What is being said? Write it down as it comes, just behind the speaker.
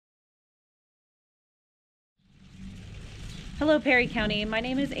Hello, Perry County. My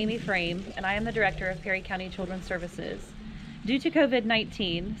name is Amy Frame, and I am the Director of Perry County Children's Services. Due to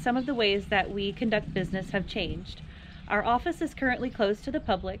COVID-19, some of the ways that we conduct business have changed. Our office is currently closed to the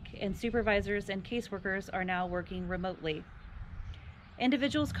public, and supervisors and caseworkers are now working remotely.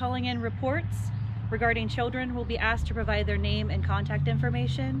 Individuals calling in reports regarding children will be asked to provide their name and contact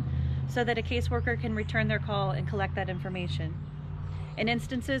information so that a caseworker can return their call and collect that information. In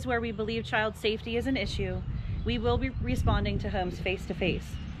instances where we believe child safety is an issue, we will be responding to homes face-to-face.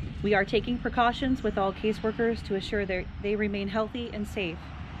 We are taking precautions with all caseworkers to assure they remain healthy and safe.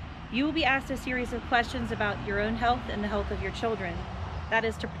 You will be asked a series of questions about your own health and the health of your children. That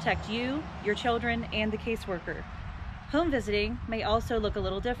is to protect you, your children, and the caseworker. Home visiting may also look a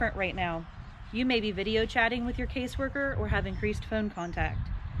little different right now. You may be video chatting with your caseworker or have increased phone contact.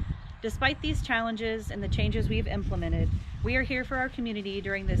 Despite these challenges and the changes we've implemented, we are here for our community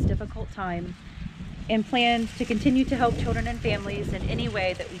during this difficult time and plan to continue to help children and families in any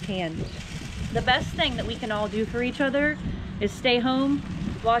way that we can. The best thing that we can all do for each other is stay home,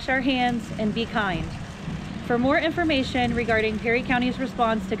 wash our hands, and be kind. For more information regarding Perry County's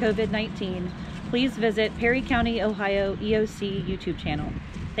response to COVID-19, please visit Perry County, Ohio EOC YouTube channel.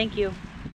 Thank you.